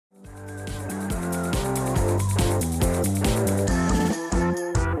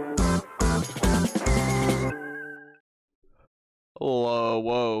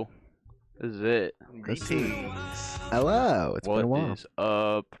Whoa. This is it. Greetings. Hello, it's been a while. What is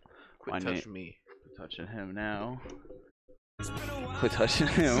up? Quit touching me. Touching him now. Quit touching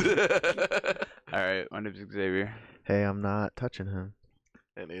him. Alright, my name's Xavier. Hey, I'm not touching him.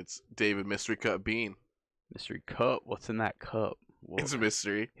 And it's David Mystery Cup Bean. Mystery cup? What's in that cup? Well, It's a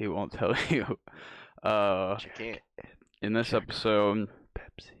mystery. he won't tell you. But you can't. In this episode,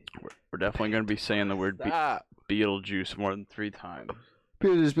 we're definitely going to be saying the word Stop. Beetlejuice more than 3 times.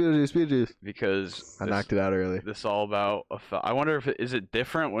 Beetlejuice. Because I knocked it out early. this is all about I wonder if is it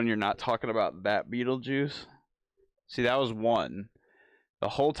different when you're not talking about that Beetlejuice? See, that was one. The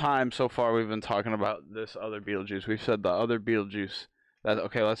whole time so far we've been talking about this other Beetlejuice. We've said the other Beetlejuice.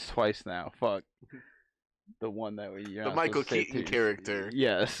 Okay, that's twice now. Fuck. The one that we The Michael Keaton character.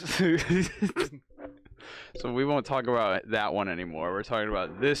 Yes. So we won't talk about that one anymore. We're talking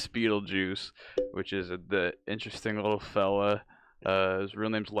about this Beetlejuice, which is the interesting little fella. His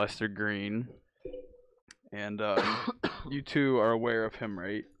real name's Lester Green. And you two are aware of him,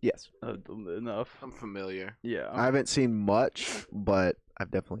 right? Yes. Enough. I'm familiar. Yeah. I haven't seen much, but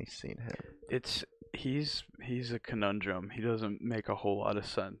I've definitely seen him. He's a conundrum. He doesn't make a whole lot of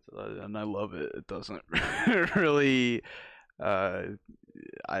sense, and I love it. It doesn't really.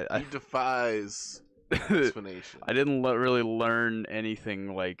 He defies explanation. I didn't really learn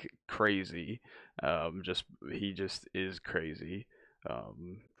anything like crazy. He just is crazy.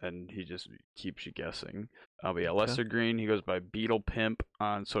 And he just keeps you guessing. But yeah, Lester Green, he goes by Beetle Pimp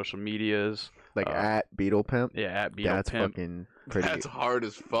on social medias. Like at Beetle Pimp? Yeah, at Beetle That's Pimp. fucking pretty. That's hard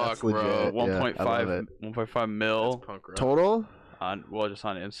as fuck, That's bro. legit. 1.5 mil That's punk rock. Total? just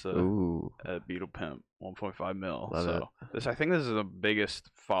on Insta. Ooh. At Beetle Pimp, 1.5 mil. Love So I think this is the biggest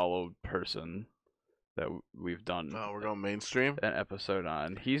followed person that we've done. Oh, we're going mainstream? An episode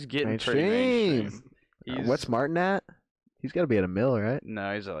on. He's getting pretty Mainstream. mainstream. What's Martin at? He's got to be at a mil, right?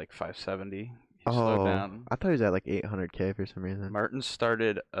 No, he's at like 570. He slowed down. I thought he was at like 800K for some reason. Martin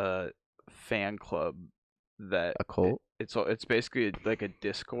started a fan club that A cult? It's basically like a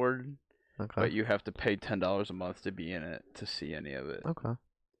Discord, Okay. but you have to pay $10 a month to be in it to see any of it. Okay.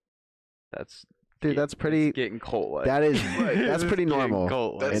 That's Dude, that's pretty. it's getting cult-like. That is. Right. That's pretty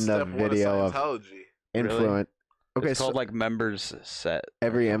normal. That's In the step one video of of Scientology. influence. Okay, It's so called like members set.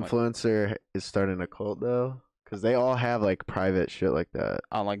 every or something influencer is starting a cult though, because they all have like private shit like that.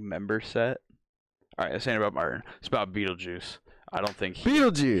 on like member set. All right, this ain't about Martin. It's about Beetlejuice. I don't think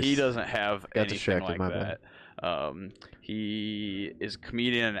Beetlejuice. he doesn't have Got anything distracted, like my that. bad. He is a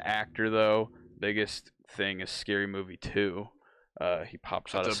comedian and actor though. Biggest thing is Scary Movie 2. He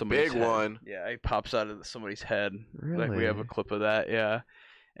pops out That's of a somebody's big head. one. Yeah, he pops out of somebody's head. Really? Like we have a clip of that. Yeah,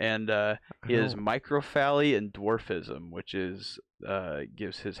 and he has microphaly and dwarfism, which is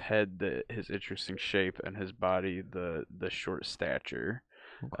gives his head his interesting shape and his body the short stature.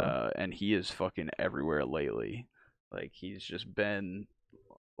 Okay. And he is fucking everywhere lately. Like he's just been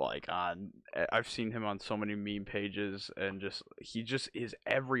like I've seen him on so many meme pages, and he just is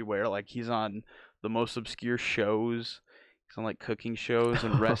everywhere. Like he's on the most obscure shows. He's on like cooking shows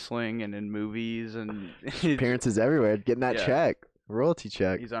and wrestling and in movies and Appearances everywhere, getting that Yeah. check, royalty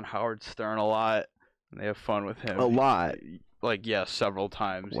check. he's on Howard Stern a lot. And they have fun with him. A lot. Like yeah, several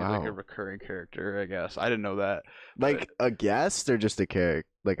times. He's like a Wow. recurring character, I guess. I didn't know that. Like a guest or just a character,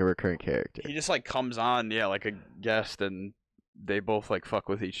 like a recurring character. He just like comes on, yeah, like a guest, and they both like fuck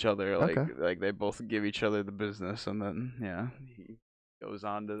with each other. Like Okay. like they both give each other the business, and then yeah, he goes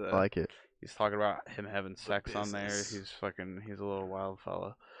on to the. I like it. He's talking about him having sex on there. business. He's a little wild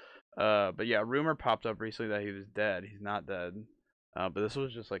fella. But yeah, rumor popped up recently that he was dead. He's not dead. But this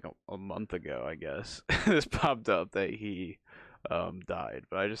was just like a month ago, I guess. This popped up that he died.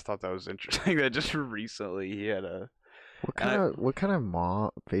 But I just thought that was interesting that just recently he had a. What kind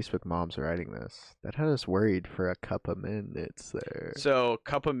of Facebook moms are writing this? That had us worried for a couple minutes there. So,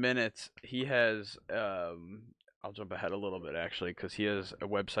 couple minutes. He has. I'll jump ahead a little bit actually, because he has a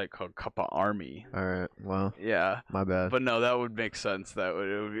website called Cuppa Army. All right, well, Yeah, my bad. but no, that would make sense. It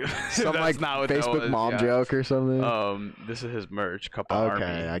would be Some that's like not what that Facebook was, mom yeah. joke or something. This is his merch, Cuppa Army.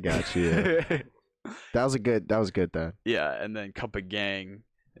 Okay, I got you. That was good then. Yeah, and then Cuppa Gang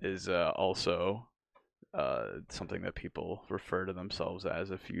is also something that people refer to themselves as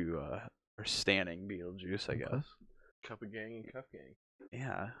if you are standing Beetlejuice, I Okay. guess. Cup of gang and cuff gang.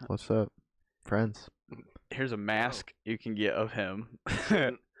 Yeah. What's up, friends? Here's a mask you can get of him.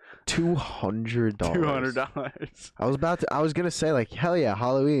 $200. $200. I was gonna say like hell yeah,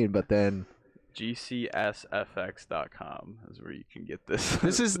 Halloween, but then GCSFX.com is where you can get this.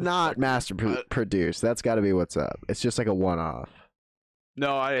 this is not master produced. That's got to be what's up. It's just like a one-off.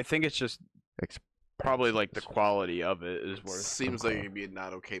 No, I think it's just probably like the quality of it is worth. Seems like it'd be a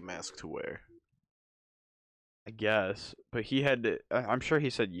not okay mask to wear. I guess, but he had to. I'm sure he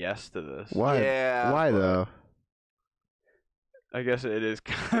said yes to this. Why? Yeah, Why but- though? I guess it is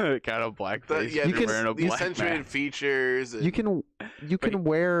kind of blackface. Yeah, if you're wearing a the black accentuated mask. features. And You can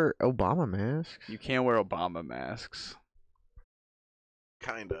wear Obama masks. You can't wear Obama masks.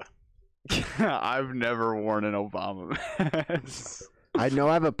 kinda. I've never worn an Obama mask. I know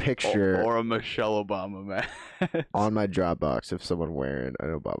I have a picture or a Michelle Obama mask. on my Dropbox of someone wearing an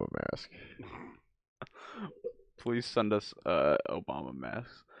Obama mask. Please send us Obama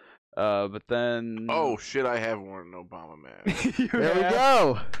masks. But then Oh shit! I have worn an Obama mask. There we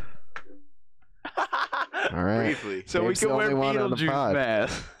go. All right. Briefly. So we Dave's the can wear only one on the Beetlejuice pod.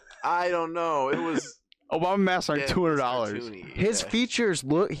 masks. I don't know. It was Obama masks are yeah, $200. it's cartoony, His yeah. features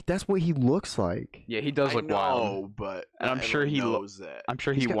look. That's what he looks like. Yeah, he does I look know, wild, but and I'm not sure everyone he knows that. I'm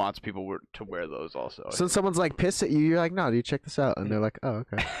sure He's he got- wants people to wear those also. So someone's like pissed at you. You're like, no, dude, check this out, and they're like, oh,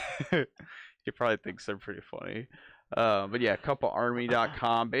 okay. He probably thinks they're pretty funny. But yeah,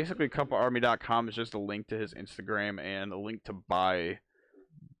 couplearmy.com. Basically, couplearmy.com is just a link to his Instagram and a link to buy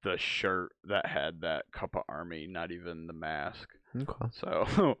the shirt that had that Cuppa Army, not even the mask. Okay.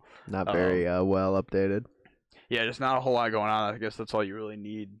 So, Not very well updated. yeah, just not a whole lot going on. I guess that's all you really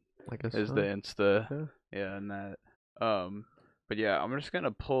need I guess is so. the Insta. Yeah. Yeah, and that. But yeah, I'm just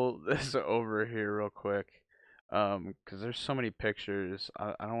gonna pull this over here real quick, because there's so many pictures.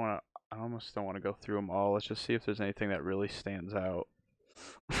 I almost don't want to go through them all. Let's just see if there's anything that really stands out.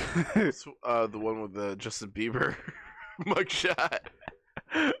 It's, the one with the Justin Bieber mugshot.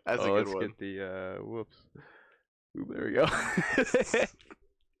 That's a good let's one. get the whoops. Ooh, there we go.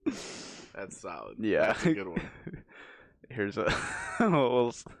 That's solid. Yeah, That's a good one. Here's a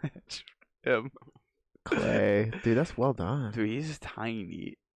little snatch. Him. Clay, dude, that's well done. Dude, he's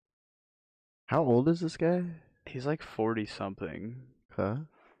tiny. How old is this guy? He's like 40 something. Huh?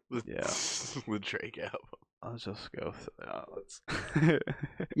 Yeah. The Drake album. I'll just go through.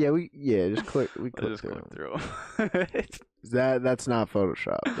 Yeah, just click. We I'll click just through. click through 'em. That's not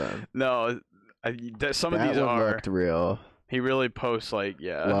Photoshop then. No, some of That these one are. looked real. He really posts like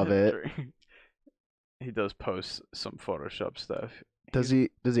Love it. He does post some Photoshop stuff. Does he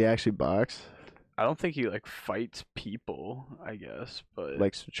actually box? I don't think he like fights people. I guess, but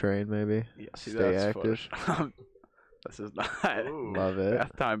Likes to train maybe. yeah, see, stay that's active? Photoshop. This is not Ooh, Love it.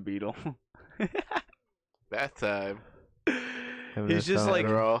 bath time Beetle. bath time. Having He's a just time. like,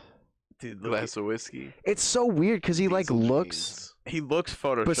 Girl, dude, look, glass of whiskey. It's so weird because he like Diesel looks. jeans. he looks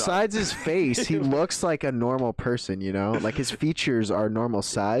Photoshop. Besides his face, he looks like a normal person. You know, like his features are normal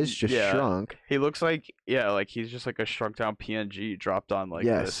size, just Yeah. shrunk. He looks like like he's just like a shrunk down PNG dropped on like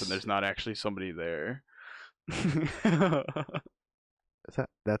Yes. this, and there's not actually somebody there. Is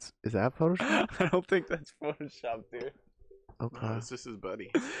that Photoshop? I don't think that's Photoshop, dude. Okay. No, it's just his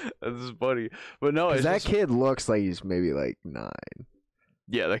buddy. That's his buddy. But no, 'Cause it's that just, kid looks like he's maybe like 9.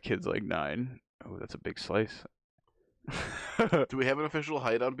 yeah, that kid's like 9. Oh, that's a big slice. Do we have an official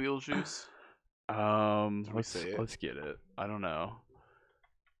height on Beetlejuice? Did we say it? let's get it. I don't know.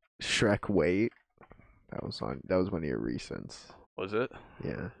 Shrek weight. That was one of your recents. Was it?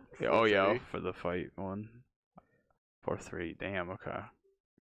 Yeah. Yeah, oh yeah, 4'3"? for the fight one. 4'3". Damn. Okay.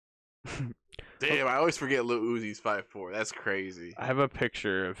 Damn, I always forget Lil Uzi's 5'4". That's crazy. I have a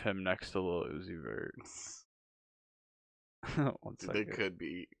picture of him next to Lil Uzi Vert. One Dude, they second. could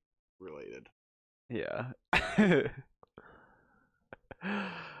be related. Yeah.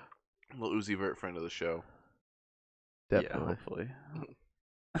 Lil Uzi Vert, friend of the show. Definitely.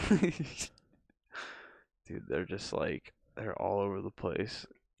 Yeah, hopefully. Dude, they're just like they're all over the place.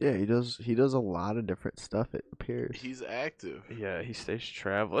 Yeah, he does a lot of different stuff, it appears. He's active. Yeah, he stays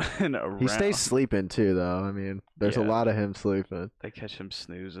traveling around. He stays sleeping too though. I mean, there's a Yeah. lot of him sleeping. They catch him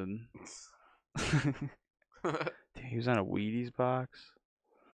snoozing. Dude, he was on a Wheaties box.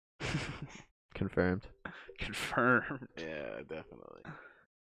 Confirmed. Confirmed. Yeah, definitely.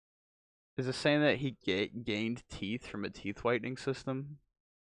 Is it saying that he gained teeth from a teeth whitening system?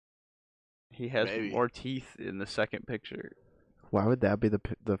 He has Maybe. more teeth in the second picture. Why would that be the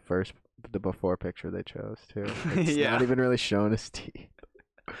before picture they chose too? It's Yeah. not even really showing his teeth.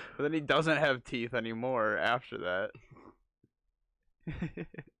 But then he doesn't have teeth anymore after that.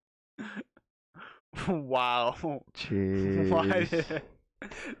 Wow. Jeez. Why did...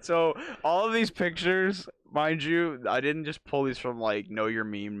 So all of these pictures, mind you, I didn't just pull these from like Know Your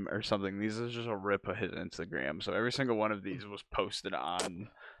Meme or something. These is just a rip of his Instagram. So every single one of these was posted on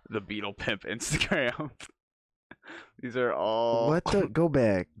the Beetle Pimp Instagram. These are all What the? Go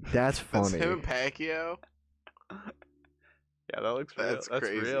back. That's That's funny. him and Pacquiao. Yeah, that looks real. That's That's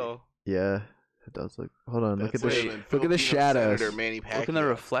crazy. real. Yeah. It does look. Hold on. Look at That's the him and look at the Filipino shadows. Senator Manny Look in the Pacquiao.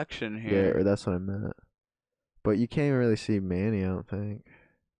 reflection Yeah, here. or that's what I meant. But you can't even really see Manny. I don't think.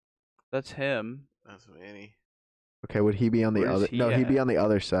 That's him. That's Manny. Okay, would he be on the Where's other? he No, he'd be at? on the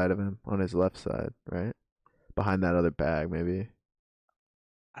other side of him, on his left side, right? Behind that other bag, maybe.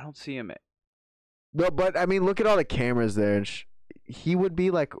 I don't see him. No, but I mean, look at all the cameras there, and he would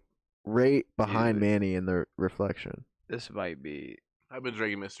be like right behind Dude. Manny in the reflection. This might be. I've been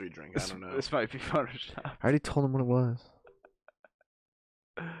drinking mystery drink. I don't know. This might be Photoshop. I already told him what it was.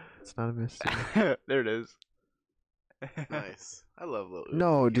 It's not a mystery. There it is. Nice. I love Lil Uzi.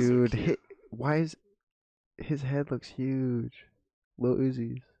 No, He's so dude. cute. Why is his head looks huge? Lil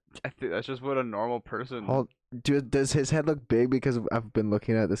Uzi's. I think that's just what a normal person. Dude, does his head look big because I've been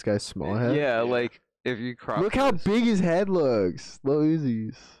looking at this guy's small head? Yeah, like if you crop. Look how this- big his head looks. Lil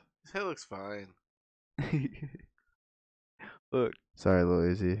Uzi's. His head looks fine. Look, Sorry,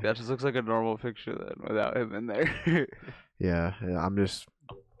 Lil Uzi. that just looks like a normal picture then, without him in there. Yeah, I'm just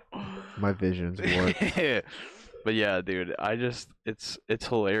my vision's warped. But yeah, dude, it's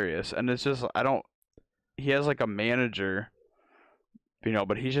hilarious, and it's just he has like a manager,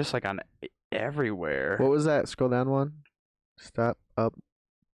 but he's just like on everywhere. What was that? Scroll down one. Stop. Up.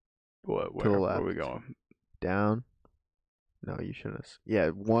 What? to the Where are we left. going? Down. No, you shouldn't have. Yeah,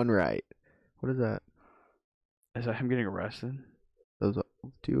 one right. What is that? Is that him getting arrested? Those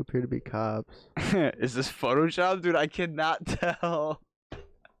do appear to be cops. Is this Photoshop, dude? I cannot tell.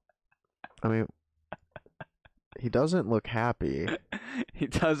 I mean, he doesn't look happy. He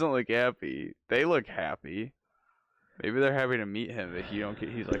doesn't look happy. They look happy. Maybe they're happy to meet him. That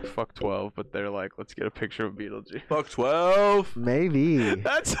he's like fuck 12, but they're like, let's get a picture of Beetlejuice. Fuck 12. Maybe.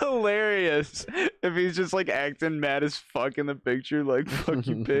 That's hilarious. If he's just like acting mad as fuck in the picture, like fuck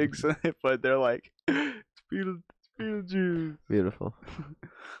you pigs, but they're like, it's Beetlejuice. Beautiful.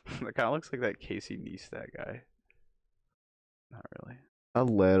 That kind of looks like that Casey Neistat guy. Not really. A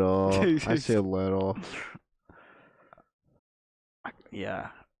little. I say a little. Yeah,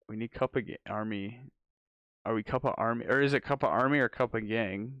 we need Cup of Army. Are we Cup of Army, or is it Cup of Army or Cup of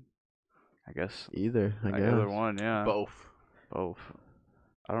Gang? I guess Either, I guess. either one. Yeah, Both. both.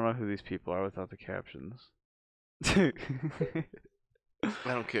 I don't know who these people are without the captions. I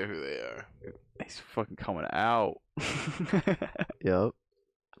don't care who they are. He's fucking coming out. Yep.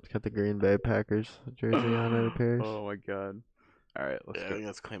 It's got the Green Bay Packers jersey on, it appears. Oh my god. All right, let's Yeah, I go think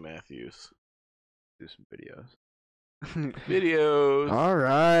that's Clay Matthews. do some videos. Videos. All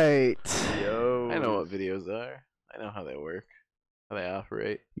right. Yo. I know what videos are. I know how they work. How they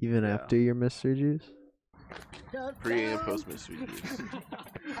operate. Even Yeah. after your Mr. Juice? Pre and post mystery juice.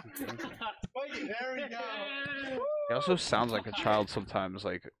 He also sounds like a child sometimes,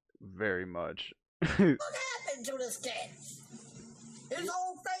 like very much. What happened to this cat? His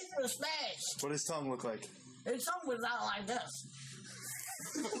whole face was smashed. What does tongue look like? His tongue was out like this.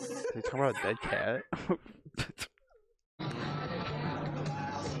 You talking about a dead cat?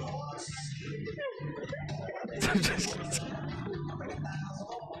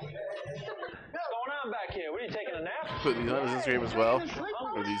 Put these on his Instagram as well.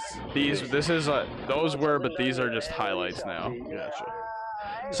 Or Those were, but these are just highlights now. Gotcha.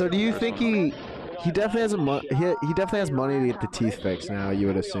 So do you think he definitely has he definitely has money to get the teeth fixed now, you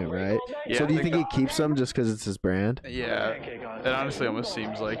would assume, right? Yeah, So do I you think think he keeps them just because it's his brand? Yeah, it honestly almost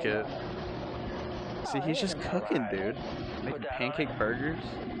seems like it. See, he's just cooking, dude. Making pancake burgers.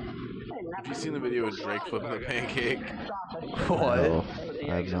 Have you seen the video of Drake flipping the pancake? What? No,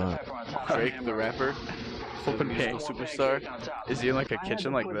 I have not. Drake, the rapper, Flipping the musical pancake. superstar. Is he in like a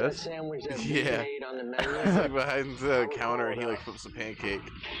kitchen like this? Yeah. He's like behind the counter and he like flips a pancake.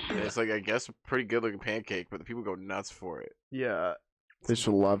 And it's like, I guess, a pretty good looking pancake, but the people go nuts for it. Yeah. They just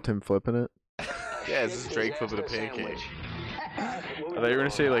loved him flipping it. Yeah, it's just Drake flipping a pancake. I thought you were gonna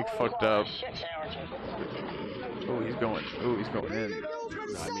say like fucked up. Oh, he's going in.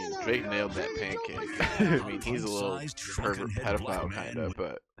 No, I mean, Drake nailed that pancake. I mean, he's a little pervert pedophile kind of,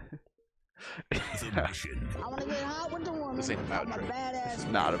 but I want to get hot with the woman. This ain't about I'm a Drake. badass. It's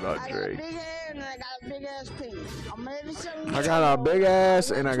not about I got Drake. big hair and I got a big ass penis. I'm maybe 70. I got a big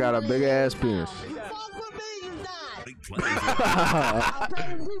ass and I got a big ass penis. You fuck with me, you die. I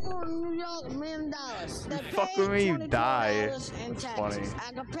pay people in New York $1 million. Fuck with me, you die. That's funny.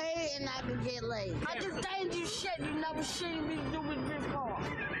 I can pay and I can get laid. I just dangerous shit you never seen me do with before.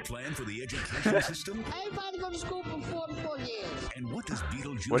 Plan for the education system? Everybody go to school for 44 years. And what does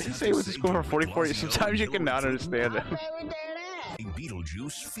Beetlejuice What did he have say to with the school for to 44 years? Blasio Sometimes you and cannot Hillary understand I it. pay with that ass. Clinton?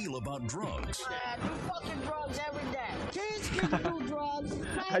 Beetlejuice feel about drugs? I do fucking drugs every day. Kids can do drugs.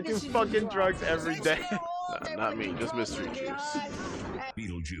 I do Faggots can fucking drugs every Chicks day. get all No, not me, just Mystery Juice.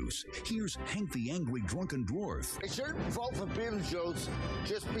 Beetlejuice. Here's Hank the Angry Drunken Dwarf. I shouldn't vote for Beetlejuice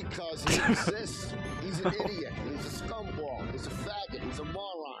just because he exists. He's an idiot. He's a scumbag. He's a faggot. He's a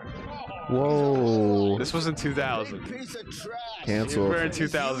moron. Whoa. This was in 2000. Big piece of trash. He's Canceled. wearing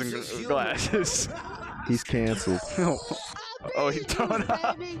 2000 glasses. He's canceled. Oh, he don't.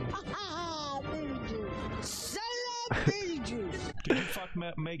 Did you fuck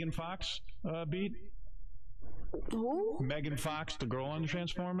Megan Fox, Beat? Who? Megan Fox, the girl on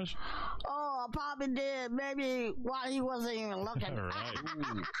Transformers? Oh, I probably did. Maybe while he wasn't even looking. All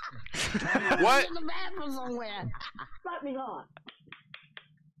right. What? In the bathroom somewhere. Let me on.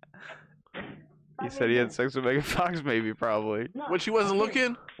 He said he had sex with Megan Fox, maybe, probably. When she wasn't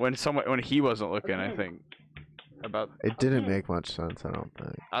looking? When he wasn't looking, I think. About It didn't make much sense, I don't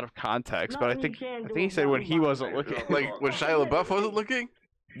think. out of context, but I think he said when he wasn't looking. Like when Shia LaBeouf wasn't looking?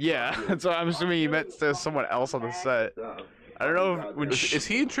 Yeah, so I'm assuming he meant to someone else on the set. I don't know if when Is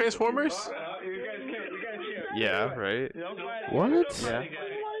he in Transformers? yeah, right. What? Yeah.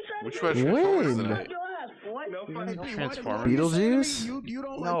 Which one? Transformers When? tonight? Transformers. Beetlejuice? You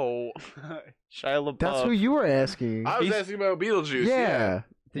don't No. Shia LaBeouf. That's who you were asking. I was He's- asking about Beetlejuice. Yeah.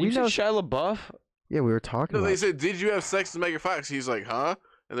 Did We you say know. Shia LaBeouf? Yeah, we were talking No, about they said, "Did you have sex with Megan Fox?" He's like, "Huh?"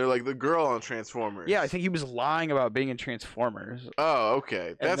 And they're like, "The girl on Transformers." Yeah, I think he was lying about being in Transformers. Oh,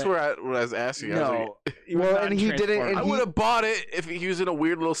 okay. That's then- what I was asking. I was No. he was Well, not and in he didn't- Transformers. and I he- would have bought it if he was in a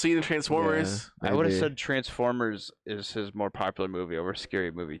weird little scene in Transformers. Yeah, I would have maybe. said Transformers is his more popular movie over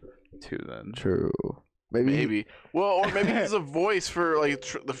Scary Movie 2 then. True. Maybe. Maybe. Well, or maybe he's a voice for like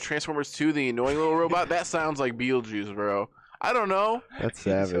the Transformers 2, the annoying little robot. That sounds like Beetlejuice, bro. I don't know. That's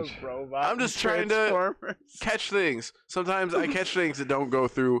savage. I'm just trying to catch things. Sometimes I catch things that don't go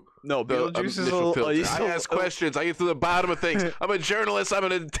through No, the Beetlejuice is a initial little. filter. he's I a ask little- questions. I get to the bottom of things. I'm a journalist. I'm a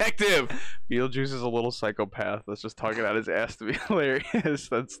detective. Beetlejuice is a little psychopath that's just talking out his ass to be hilarious.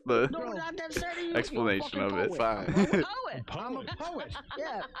 That's the No, not necessarily you. explanation You're a of it. fucking Fine. poet. I'm a poet.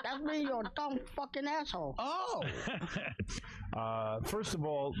 Yeah, that means you're a dumb fucking asshole. Oh. First of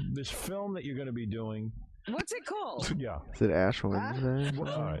all, this film that you're going to be doing. What's it called? Yeah. Is it Ash Wednesday? All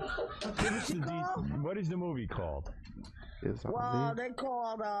right. Give us what is the movie called? Is Well, they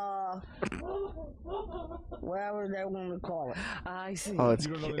called, whatever they want to call it. I see. Oh, it's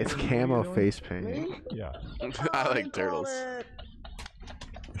You don't know the it's name of the camo movie you're face Me? painting. Yeah. I They like call turtles. it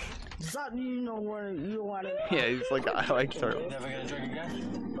something you know what you want to. Yeah, he's like, I like turtles. Never gonna drink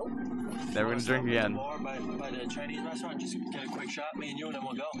again? Never gonna drink again. Bar by the Chinese restaurant, just get a quick shot, me and you, and then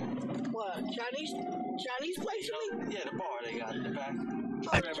we'll go. What, Chinese place you mean? Yeah, the bar they got in the back.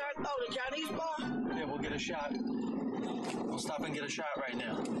 Oh, the Chinese bar? Yeah, we'll get a shot. We'll stop and get a shot right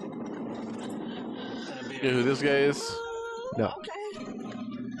now. And a beer. You know who this guy is? No. Okay.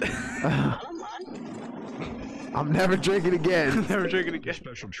 I don't mind. I'm never drinking again. Never drinking A again.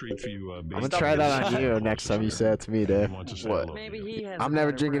 special treat for you, I'm gonna try that on you next time you say it to me, Dave. What? Maybe he has. I'm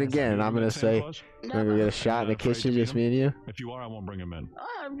never drinking again. I'm gonna say, I'm gonna get a shot in the kitchen, just me and you. If you are, I won't bring him in.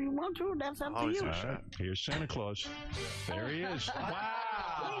 If you want to, that's up to Always you. a All shot. right. Here's Santa Claus. There he is.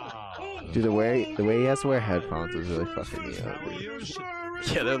 Wow. Dude, the way he has to wear headphones is really fucking me How up. are you?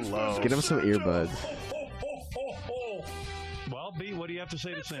 Yeah, they're low. Get him some earbuds. Well, B, what do you have to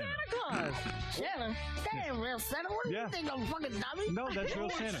say to Santa? Santa, that ain't real Santa. What do Yeah. you think, I'm a fucking dummy? No, that's real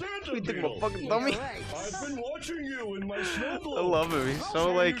Santa. You think I'm a fucking dummy? Right. I've been watching you in my snow I love him. He's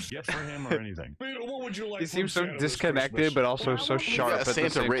so like, Get for him or anything. Beetle, what would you like he seems so disconnected, but also so He sharp got at the Santa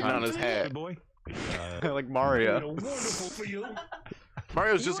same written on time. his hat. Good boy. Like Mario. Wonderful for you.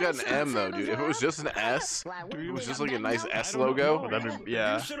 Mario's just got an M though, dude. If it was just an S, it was just like a nice S logo. That'd be,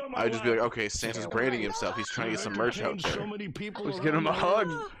 yeah. I would just be like, okay, Santa's branding himself. He's trying to get some merch out there. Let's get him a hug.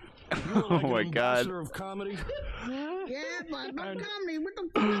 Oh my god. Of comedy. Yeah, but don't tell me what the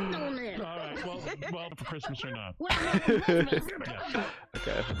fuck on there. All right. Well, for Christmas or not. What about for Christmas?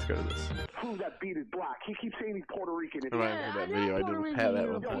 Okay, let's go to this. Prove that beat is black. He keeps saying he's Puerto Rican. I remember that video. I didn't have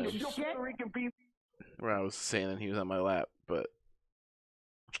that one time. Your Puerto Rican beat. Where I was saying that he was on my lap, but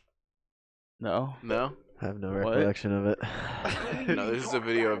No. no. I have no What? recollection of it. No, this is a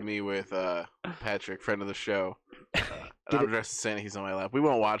video of me with Patrick, friend of the show. And I'm dressed as Santa. He's on my lap. We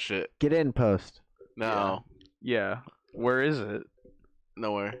won't watch it. Get in post. No, Yeah. Where is it?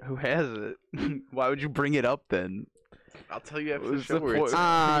 nowhere. Who has it? Why would you bring it up then? I'll tell you after the What's show the where it's point?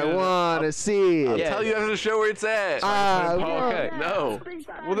 at. I wanna see I'll it. tell you after the show where it's at. I Oh, want- okay. No.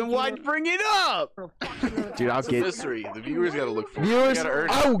 Well, then why'd bring it up? Dude, I'll It's a get mystery. The viewers gotta look for it. viewers. They gotta earn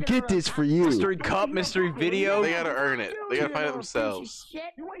I it. will get this for you. Mystery cup, mystery video. They gotta earn it. They gotta find it themselves.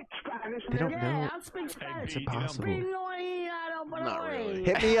 They don't Yeah, know. I speak Spanish. It's impossible. Not really.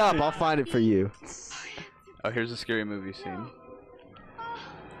 Hit me up. I'll find it for you. Oh, here's a scary movie scene.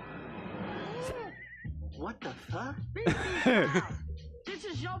 What the fuck? This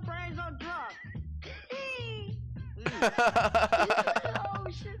is your brains on drugs. Oh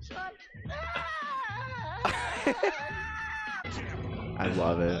shit, son. I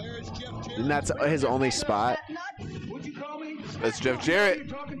love it. And that's his only spot. That's Jeff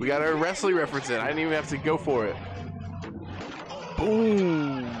Jarrett. We got our wrestling reference in. I didn't even have to go for it.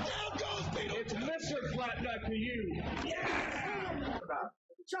 Boom. It's Mr. Flatnut to you.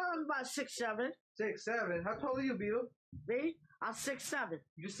 Charles about 6'7". 6'7". How tall are you, Beetle? Me? I'm 6'7".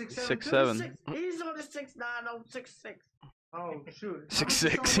 You 6'7"? 6'7". He's on the 6'9", I'm 6'6". Oh shoot.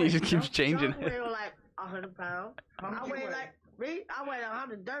 6'6". He just keeps changing Charles it. weigh like 100 pounds. I weigh like me. I weigh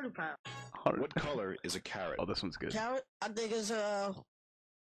 130 pounds. What color is a carrot? Oh, this one's good. Carrot? I think it's a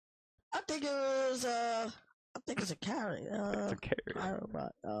carrot. It's a carrot. I don't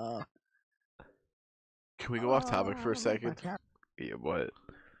know. Can we go off topic for a second? Yeah, what?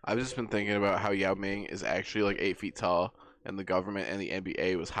 I've just been thinking about how Yao Ming is actually like 8 feet tall, and the government and the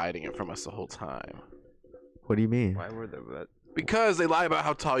NBA was hiding it from us the whole time. What do you mean? Why were there that? Because they lie about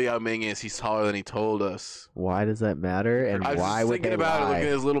how tall Yao Ming is. He's taller than he told us. Why does that matter? And I was why just would thinking they about it, looking at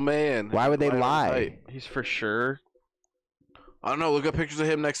lie? his little man. Why would they Lying on lie? his height. He's for sure. I don't know. Look at pictures of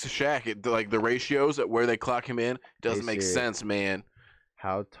him next to Shaq. Like the ratios at where they clock him in doesn't make Siri. sense, man.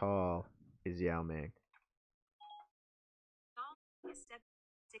 How tall is Yao Ming? Is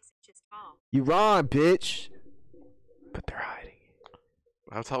 6 inches tall. You wrong, bitch. But they're hiding.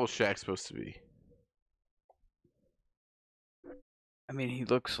 How tall was Shaq supposed to be? I mean, he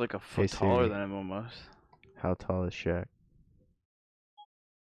looks like a Hey, foot taller Siri. than him almost. How tall is Shaq?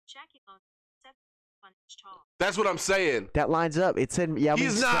 Jackie Bone, 7 inch tall. That's what I'm saying. That lines up. It said Yao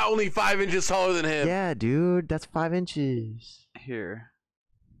Ming's He's not only 5 inches taller than him. Yeah, dude, that's 5 inches. Here.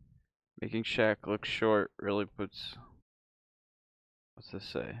 Making Shaq look short really puts... What's this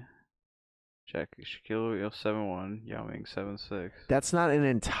say? Shaq, Shaquille O'Neal 7'1", Yao Ming 7'6". That's not an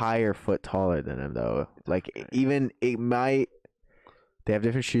entire foot taller than him, though. Like, okay. even it might. They have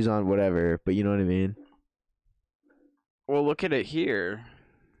different shoes on, whatever. But you know what I mean. Well, look at it here.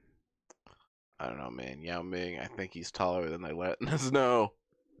 I don't know, man. Yao Ming, I think he's taller than they letting us know.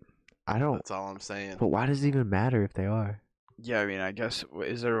 I don't. That's all I'm saying. But why does it even matter if they are? Yeah, I mean, I guess,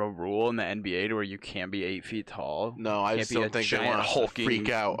 is there a rule in the NBA to where you can't be 8 feet tall? No, I Can't just be don't a think they giant want us to hulking freak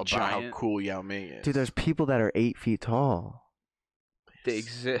out about giant. how cool Yao Ming is. Dude, there's people that are 8 feet tall. They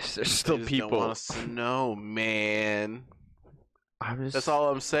exist. There's They still just people. don't want us to know, man. I'm just. That's all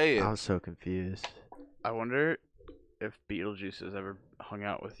I'm saying. I'm so confused. I wonder if Beetlejuice has ever hung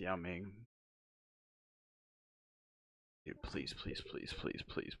out with Yao Ming. Dude, please, please, please, please,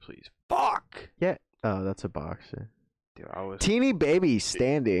 please, please. Fuck! Yeah. Oh, that's a boxer. Dude, I was... Teeny baby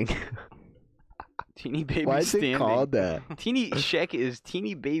standing. Teeny baby Why is standing. it called that? Teeny Shaq is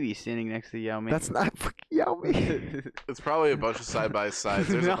teeny baby standing next to Yao Ming. That's not fucking Yao Ming. It's probably a bunch of side by sides.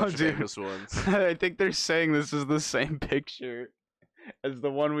 There's No, a bunch dude. of famous ones. I think they're saying this is the same picture as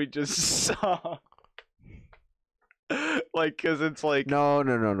the one we just saw. Like, cause it's like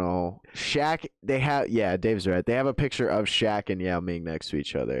No. Shaq, they have. Yeah, Dave's right. They have a picture of Shaq and Yao Ming next to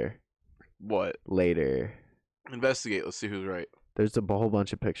each other what? later. Investigate. Let's see who's right. There's a whole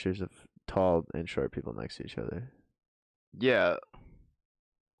bunch of pictures of tall and short people next to each other. Yeah,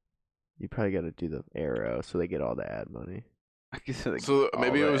 You probably got to do the arrow so they get all the ad money. I guess like So all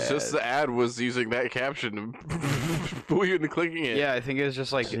maybe it the was just ads. the ad was using that caption to fool you into clicking it. Yeah, I think it was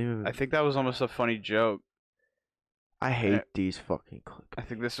just like I think that was almost a funny joke. I hate these fucking clips. I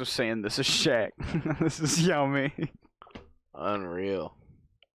think this was saying this is Shaq. This is Yao Ming. Unreal.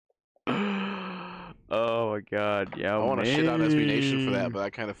 Oh my god, Yao I want to shit on SB Nation for that, Ming. but I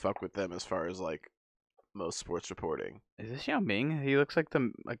kind of fuck with them as far as like most sports reporting. Is this Yao Ming? He looks like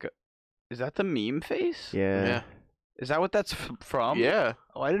is that the meme face? Yeah. Is that what that's from? Yeah.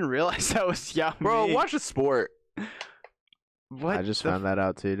 Oh, I didn't realize that was Yao Bro, Ming. watch a sport. What? I just found that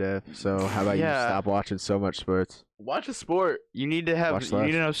out too, Dave. So how about Yeah. you stop watching so much sports? Watch a sport. You need to have Watch you need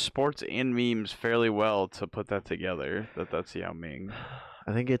less. to know sports and memes fairly well to put that together. That's Yao Ming.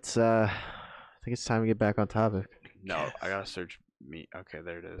 I think it's time to get back on topic. No, I gotta search me. Okay,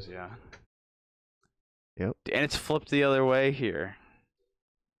 there it is. Yeah. Yep. And it's flipped the other way here.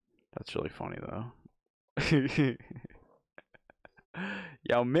 That's really funny though.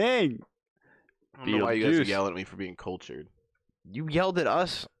 Yao Ming. I don't know why you guys are Beetlejuice. yelling at me for being cultured. You yelled at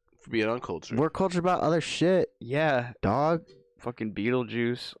us. For being uncultured. We're cultured about other shit, Yeah. dog. Fucking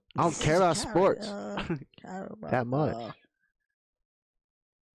Beetlejuice. I don't care about sports Carrot, that much.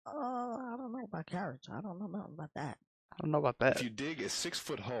 I don't know about carrots. I don't know nothing about that. I don't know about that. If you dig a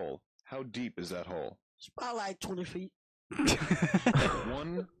 6-foot hole, how deep is that hole? It's about like 20 feet.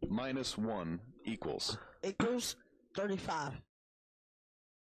 1 minus 1 equals. Equals 35.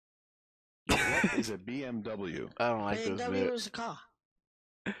 What is a BMW? I don't like this BMW bit. is a car.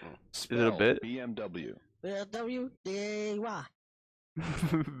 Is it a bit? BMW. BMW, D-A-Y.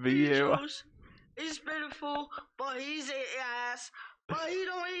 VU. He's beautiful, but he's eat ass. But he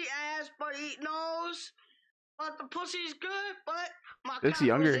don't eat ass, but he eat nose. But the pussy's good, but my It's cock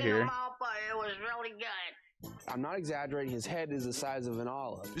younger was in here. the mouth, but it was really good. I'm not exaggerating. His head is the size of an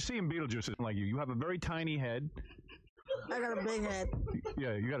olive. You see in Beetlejuice isn't like you. You have a very tiny head. I got a big head.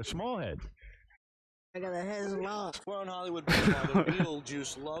 Yeah, you got a small head. I got a head as long. We're on Hollywood Boulevard, and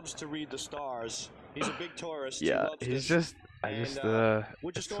Beetlejuice loves to read the stars. He's a big tourist. Yeah, he loves he's this. just.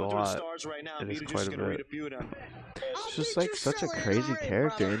 We're just It's a going through the lot. stars right now. It is Beetlejuice quite is a going to read bit. a few of them. It's just like such a crazy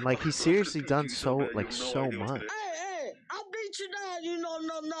character, and like he's seriously done so much. Hey, I'll beat you down. You know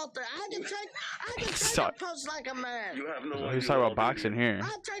nothing. I can take Stop. a punch like a man. You have no He's idea talking about what boxing here.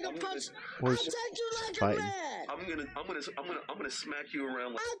 I'll take a punch. I'll Where's take you like fighting? a man. I'm gonna smack you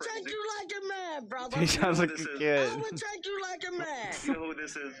around like I'll take crazy. you like a man, brother. He sounds like This a is- kid. I would take you like a man. You know who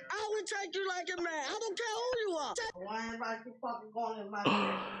this is? I would take you like a man. I don't care who you are. Why everybody keep fucking going in my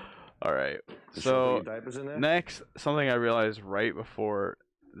ear? All right. So next, something I realized right before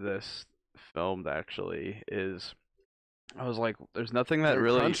this filmed actually is, I was like, "There's nothing that During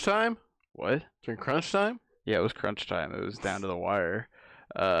really." crunch time? What? During crunch time? Yeah, it was crunch time. It was down to the wire.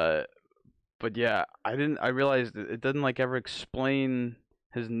 But yeah, I realized it didn't like ever explain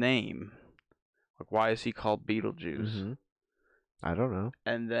his name. Like, why is he called Beetlejuice? Mhm. I don't know.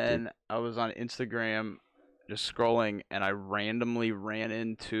 And then I was on Instagram just scrolling, and I randomly ran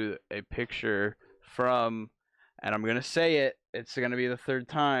into a picture from, and I'm gonna say it, it's gonna be the third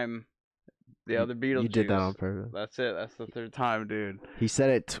time, the other Beetlejuice. You did that on purpose. That's it. That's the third time, dude. He said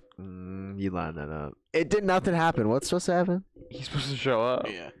it. You lined that up. It did nothing happen. What's supposed to happen? He's supposed to show up.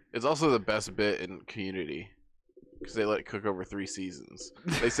 Yeah. It's also the best bit in Community. Because they let it cook over 3 seasons.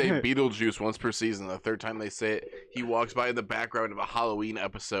 They say Beetlejuice once per season. The third time they say it, he walks by in the background of a Halloween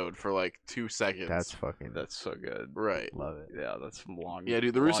episode for like 2 seconds. That's fucking. That's so good. right. Love it. Yeah, that's long. Yeah,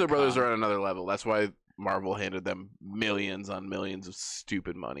 dude, the long Russo brothers con. are on another level. That's why Marvel handed them millions on millions of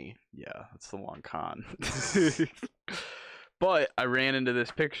stupid money. Yeah, that's the long con. But I ran into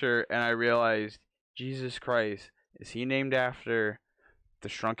this picture and I realized, Jesus Christ, is he named after the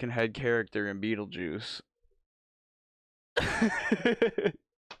shrunken head character in Beetlejuice?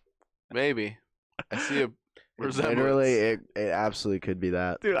 Maybe. I see a resemblance. Literally, it absolutely could be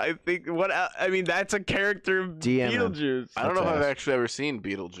that. Dude, I think I mean that's a character of DM him. Beetlejuice. I don't know if That's I've ass. actually ever seen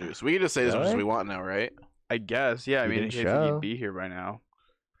Beetlejuice. We can just say as much as Really? we want now, right? I guess, yeah. I You mean, I didn't think show. he'd be here by now.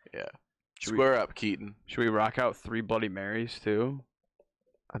 Yeah. Should we- Square up, Keaton. Should we rock out 3 Bloody Marys too?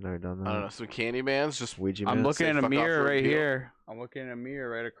 I've never done that. I don't know. Some candy bands just. Ouija I'm man? looking in a fuck off mirror for a right deal. here. I'm looking in a mirror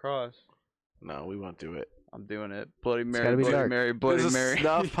right across. No, we won't do it. I'm doing it. Bloody gotta Mary, be Bloody dark. Mary, Bloody This is Mary. a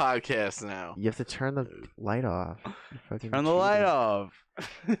snuff podcast now. You have to turn the light off. You fucking Turn the light cheater. off.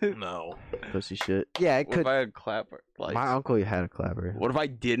 No. Pussy shit. Yeah, it What could. if I had clapper lights? My uncle had a clapper. What if I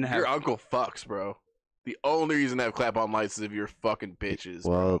didn't have? Your uncle fucks, bro. The only reason to have clap on lights is if you're fucking bitches.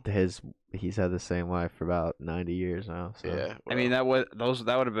 Well, bro. he's had the same wife for about 90 years now. So. Yeah. I mean, that would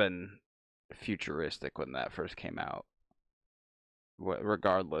have been futuristic when that first came out.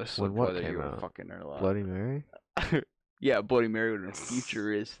 Regardless When of what whether came you were out? fucking or not. Bloody Mary. Yeah, Bloody Mary would have been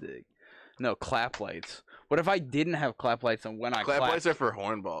futuristic. No, clap lights. What if I didn't have clap lights and when I clap clapped? lights are for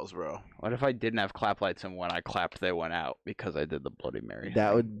hornballs, bro. What if I didn't have clap lights and when I clapped they went out because I did the Bloody Mary?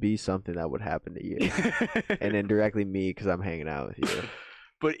 That would be something that would happen to you, and indirectly me because I'm hanging out with you.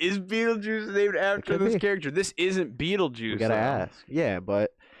 But is Beetlejuice named after could this be. character? This isn't Beetlejuice. We gotta though. ask. Yeah,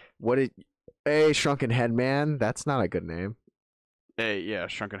 but what is? Hey, Shrunken Head Man. That's not a good name. Hey, yeah,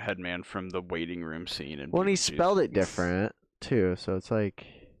 Shrunken Head Man from the waiting room scene. In Well, and he Beetlejuice. spelled it different too, so it's like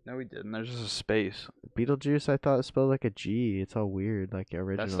No, he didn't. There's just a space. Beetlejuice. I thought it spelled like a G. It's all weird, like That's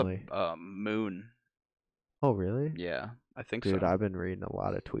originally. the moon. Oh, really? Yeah, I think Dude, so. I've been reading a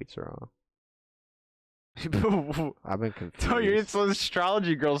lot of tweets wrong. I've been confused. No, you're some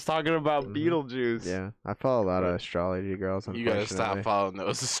astrology girls talking about Mhm. Beetlejuice. Yeah, I follow a lot of astrology girls. You gotta stop unfortunately. following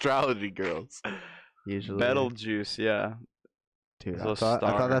those astrology girls. Usually, Beetlejuice, yeah. dude. It's I a thought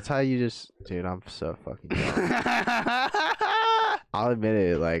star. that's how you just. Dude, I'm so fucking dumb. I'll admit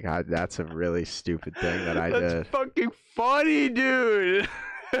it. Like that's a really stupid thing that I That's did. fucking funny, dude.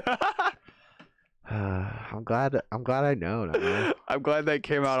 I'm glad I know now. I'm glad that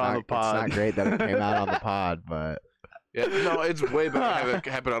came out on the pod. It's not great that it came out on the pod, but Yeah, no, it's way better to have it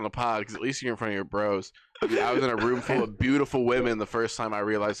happen on the pod because at least you're in front of your bros. I mean, I was in a room full of beautiful women the first time I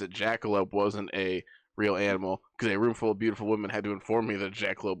realized that Jackalope wasn't a real animal because a room full of beautiful women had to inform me that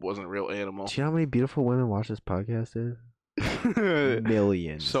Jack Loeb wasn't a real animal. Do you know how many beautiful women watch this podcast, dude?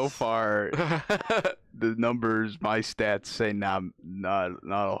 Millions. So far, the numbers, my stats say not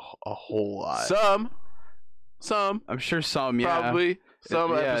a whole lot. Some. I'm sure some, yeah. Probably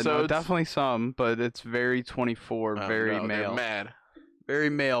some episodes. No, definitely some, but it's very 24, very no, male. They're mad. Very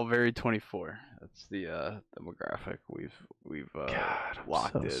male, very 24. That's the demographic we've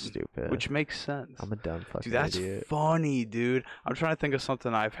locked so in. Stupid. Which makes sense. I'm a dumb fucking Dude, that's idiot. funny, dude. I'm trying to think of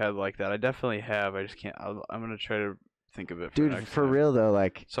something I've had like that. I definitely have. I just can't. I'm gonna try to think of it. Dude, for real though,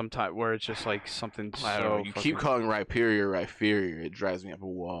 like sometime where it's just like something I don't know. so. You keep calling Rhyperior. It drives me up a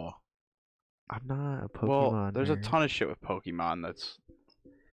wall. I'm not a Pokemon. Well, there's a nerd. ton of shit with Pokemon. That's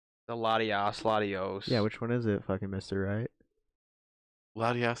the Latios. Yeah, which one is it? Fucking Mr. Right?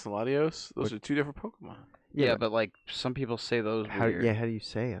 Latias and Latios? Those are two different Pokemon. Yeah, but like some people say those weird. Yeah, how do you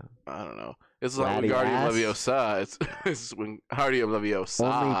say them? I don't know. It's like Wingardium Leviosa. It's Wingardium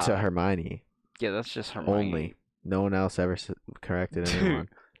Leviosa. Only to Hermione. Yeah, that's just Hermione. Only. No one else ever corrected anyone.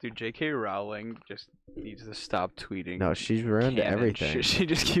 Dude, J.K. Rowling just needs to stop tweeting. No, she's ruined canon everything. shit. She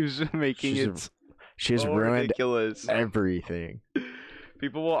just keeps making she's so ruined ridiculous. everything.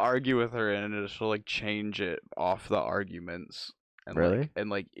 People will argue with her and she'll like change it off the arguments. And Really?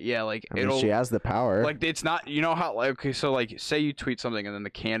 Yeah, like I mean, she has the power. Like it's not, you know how like okay, so like say you tweet something and then the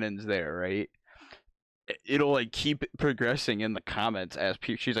canon's there, right? It'll like keep progressing in the comments as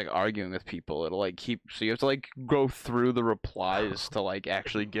she's like arguing with people. It'll like keep, so you have to like go through the replies to like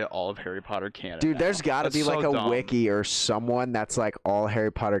actually get all of Harry Potter canon. Dude, there's got to be like a dumb. wiki or someone that's like all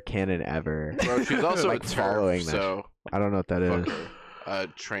Harry Potter canon ever. Bro, she's also like a following TERF, that. so I don't know what that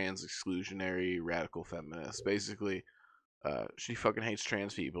is. Trans exclusionary radical feminist. Basically, she fucking hates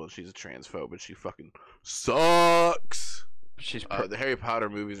trans people and she's a transphobe, but she fucking sucks. She's the Harry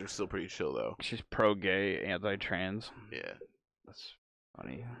Potter movies are still pretty chill though. She's pro-gay, anti-trans. Yeah, that's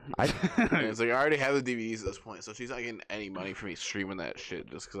funny. And it's like I already have the DVDs at this point, so she's not getting any money from me streaming that shit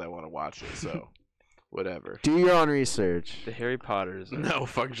just because I want to watch it. So, whatever. Do your own research. The Harry Potters. No,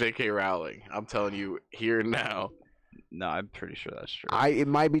 fuck J.K. Rowling. I'm telling you here and now. No, I'm pretty sure that's true. It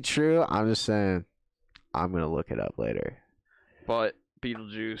might be true. I'm just saying. I'm gonna look it up later. But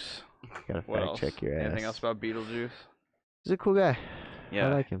Beetlejuice. Gotta What fact else? check your ass. Anything else about Beetlejuice? He's a cool guy. Yeah,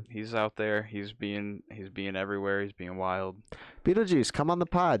 I like him. He's out there. He's being everywhere. He's being wild. Beetlejuice, come on the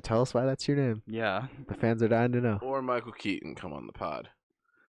pod. Tell us why that's your name. Yeah, The fans are dying to know. Or Michael Keaton come on the pod.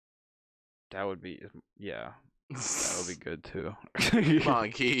 that would be that would be good too. Come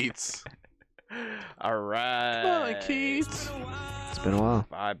on, Keats. All right. Come on, Keats. It's been a while.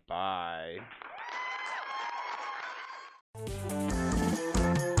 Bye bye.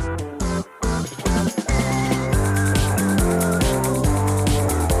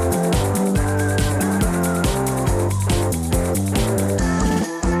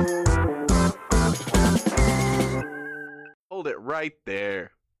 Hold it right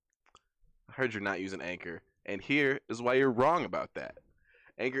there. I heard you're not using Anchor, and here is why you're wrong about that.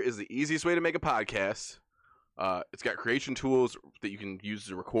 Anchor is the easiest way to make a podcast. It's got creation tools that you can use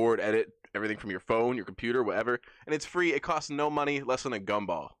to record, edit, everything from your phone, your computer, whatever. And it's free. It costs no money, less than a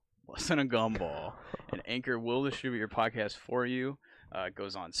gumball. Less than a gumball. And Anchor will distribute your podcast for you. It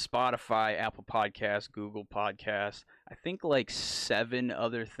goes on Spotify, Apple Podcasts, Google Podcasts, I think like 7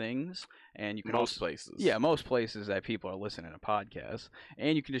 other things. And you can Most places. Yeah, most places that people are listening to podcasts.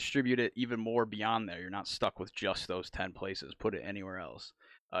 And you can distribute it even more beyond there. You're not stuck with just those 10 places. Put it anywhere else.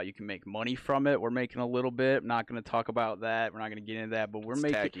 You can make money from it. We're making a little bit. I'm not going to talk about that. We're not going to get into that, but we're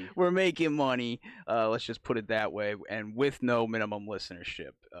making money. Let's just put it that way. And with no minimum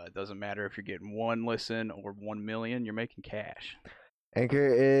listenership. It doesn't matter if you're getting 1 listen or 1 million. You're making cash. Anchor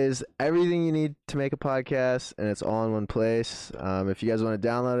is everything you need to make a podcast, and it's all in one place. If you guys want to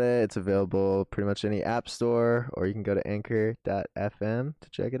download it, it's available pretty much any app store, or you can go to anchor.fm to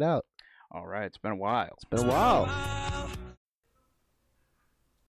check it out. All right. It's been a while. It's been a while.